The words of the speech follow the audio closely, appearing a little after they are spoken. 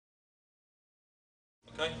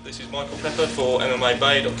Okay, this is Michael Pepper for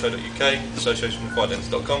MMABay.co.uk,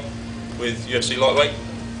 associationwithfightdentists.com, with UFC lightweight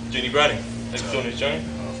Junie Browning. Thanks for joining us, Johnny.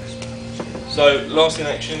 So, last in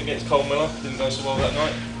action against Cole Miller, didn't go so well that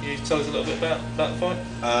night. Can you tell us a little bit about the fight?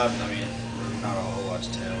 I mean, not a whole lot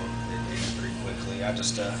to tell. It ended pretty quickly. It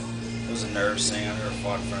was a nerves thing. I never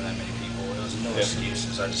fought in front of that many people. It was no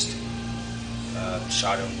excuses. I just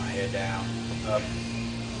shot him with my head down.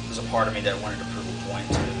 There was a part of me that wanted to prove a point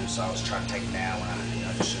too, so I was trying to take it down when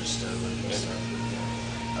I just should have stood with him. So,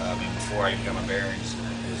 I mean, before I even got my bearings,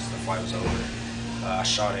 the fight was over. I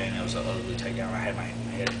shot in. It was an ugly takedown. I had my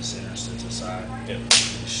head in the center and stood to the side.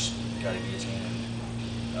 Just got a guillotine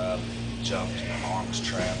and jumped, and my arm was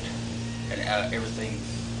trapped. And everything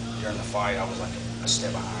during the fight, I was like a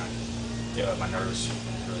step behind. My nerves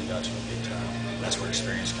really got to me big time. That's where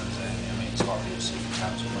experience comes in. I mean, it's hard to see from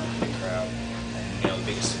times in front of a big crowd. And, the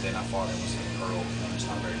biggest event I fought in was in Pearl. It's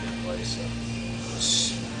not a very big place, so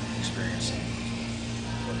it's experiencing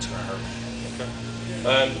what's going to hurt. Okay.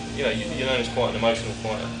 You're known as quite an emotional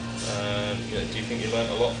fighter. Do you think you learned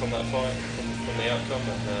a lot from that fight, from the outcome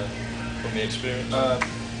and from the experience? I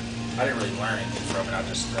didn't really learn anything from it. I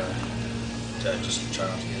just try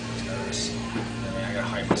not to get nervous. I mean, I got to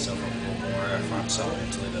hype myself up a little more. I find myself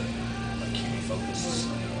mentally to keep me focused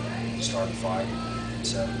at the start of the fight.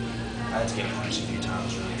 So I had to get punched a few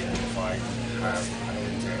times to really get into the fight. I don't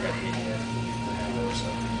even think I got hit yet.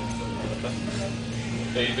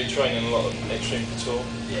 Okay. You've been training a lot of Xtreme Couture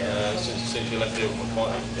since you left the Ultimate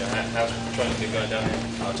Fighter. How's training been going down here?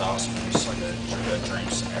 Oh, it's awesome. It's like a dream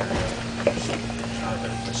scenario. Not a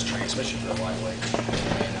better place to train, especially for the lightweight.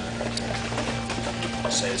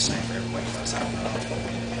 I'll say the same for every weight class. I don't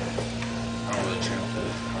really train with the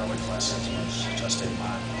higher weight classes as much. Just stay in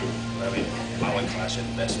mind. But I mean, in my weight class, you're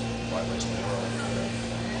the best lightweights in the world.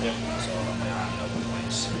 So I mean, I know the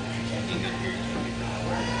points. If you can't get good here, you can't get good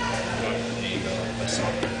nowhere. There you go. That's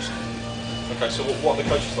all there is. Okay, so what are the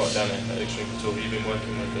coaches like down there at Xtreme Couture? Have you been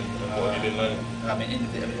working with them, and what have you been learning? I mean,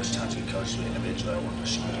 there's tons of good coaches with individual. I work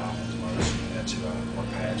with Junie Browning. That's who I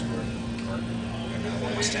work pads with. And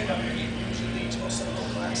when we stand up and he usually leads most of the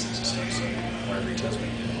classes and stuff, so whatever he tells me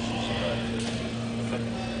to do. Okay.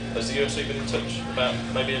 Has the UFC been in touch about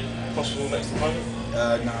maybe a possible next opponent?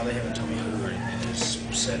 No, they haven't told me who or anything. They just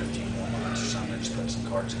said a few more months or something. They're just putting some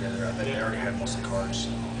cards together. I bet they already had most of the cards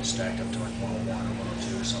stacked up to like 101 or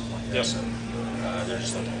 102 or something like that. So they're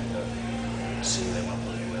just looking to see who they want to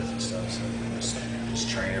put me with and stuff. So just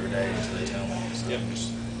train every day until they tell me. So I'm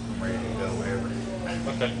ready to go wherever.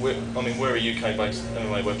 Okay, we're a UK-based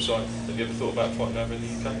MMA website. Have you ever thought about fighting over in the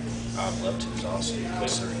UK? I'd love to. It's awesome.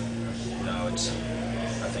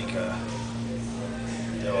 I think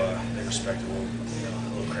they respect a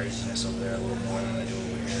little craziness over there a little more than they do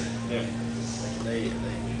over here.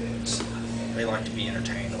 They like to be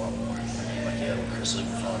entertained a lot more. I mean, like when Chris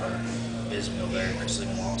Lieber fought Bismil there, Chris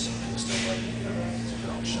Lieber lost, and he was still like to put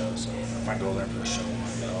on a show. So if I go there and put a show on,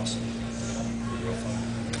 it'd be awesome. It'd be real fun.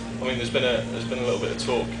 I mean, there's been a little bit of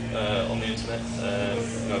talk on the internet.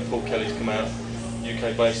 Paul Kelly's come out,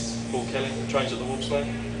 UK-based Paul Kelly, trains at the Wolves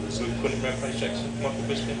Lane. So Quentin Rampage Jackson, Michael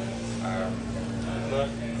Bisping.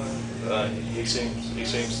 No. He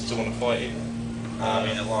seems to want to fight you. I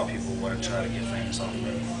mean, a lot of people want to try to get famous off of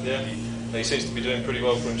me. Yeah. He seems to be doing pretty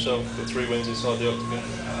well for himself. Got 3 wins inside the octagon.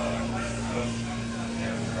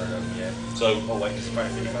 Never heard of him yet. So, weight is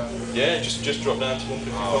about 55? Yeah, just dropped down to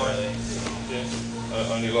 155. Oh, really? Yeah.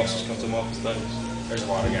 Only losses come to Marcus Davis. There's a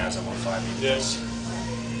lot of guys that want to fight me. Yes.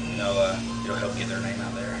 It'll help get their name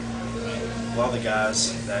out there. A lot of the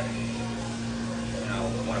guys that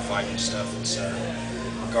want to fight me and stuff, it's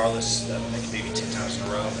regardless, they can beat me 10 times in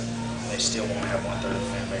a row, they still won't have 1/3 of the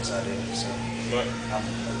fan base I do. So I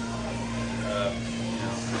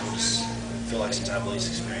just feel like since I have the least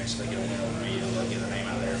experience, they get a win over me, they'll get their name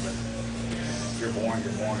out there. But if you're born,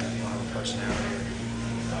 you're born. If you don't have a personality,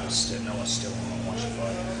 no one's still going to watch you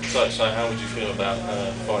fight. So how would you feel about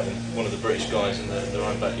fighting one of the British guys in their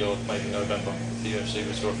own backyard, maybe November? The UFC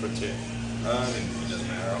was offered to you. It doesn't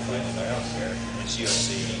matter. I'll fight anybody. I don't care. It's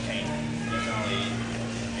UFC.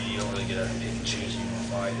 You don't really get a pick and choose who you want to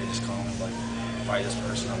fight. They just call me like, fight this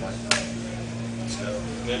person. I'm like, let's go.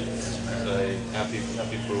 Yeah. So happy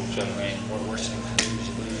for all gentlemen. I mean, worst thing to do is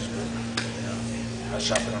you lose, but I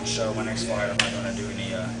shot put on the show. My next fight, I'm not going to do any.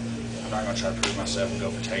 I'm not going to try to prove myself and go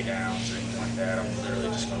for takedowns or anything like that. I'm literally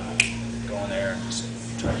just going to go in there and just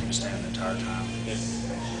try to keep it standing the entire time. Yeah.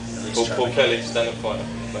 Paul Kelly, stand-up fighter.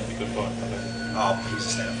 That'd be a good fight, I think. Oh, he's a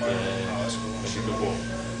stand-up fighter. Yeah. Oh, that's cool. That'd be a good war.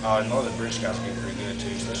 And a lot of the British guys are getting pretty good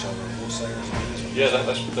too, especially over Wolf Slayers. Yeah,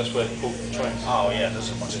 that's where Paul trains. Oh yeah, there's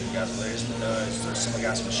a bunch of good guys over there. There's some of the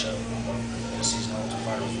guys from the show. the season ultimate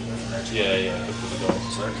fighter with next Yeah, yeah, good for the guys.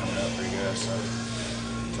 So they're coming up pretty good. So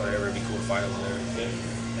whatever, it'd be cool to fight over there.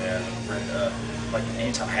 Yeah. Yeah. Like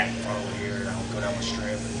anytime I happen to fight over here, and I'll go down my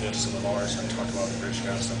strip and some of ours and talk to all the British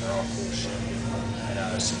guys and stuff. They're all cool as shit. And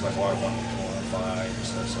it seems like a lot of them want to come on and fight and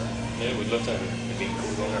stuff. So Yeah, we'd love to have it. it'd be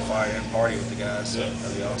cool to go there, fight, and party with the guys. So Yeah.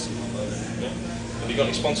 that'd be awesome. I love it. Yeah. Have you got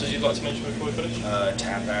any sponsors you'd like to mention before we finish?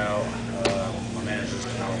 Tap Out, my manager's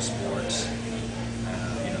Canal Sports,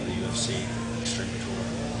 the UFC, Xtreme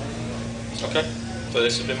Couture. Okay. So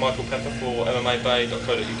this has been Michael Pepper for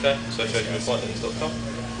MMABay.co.uk, association with FightDance.com,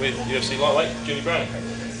 with UFC lightweight Junie Browning.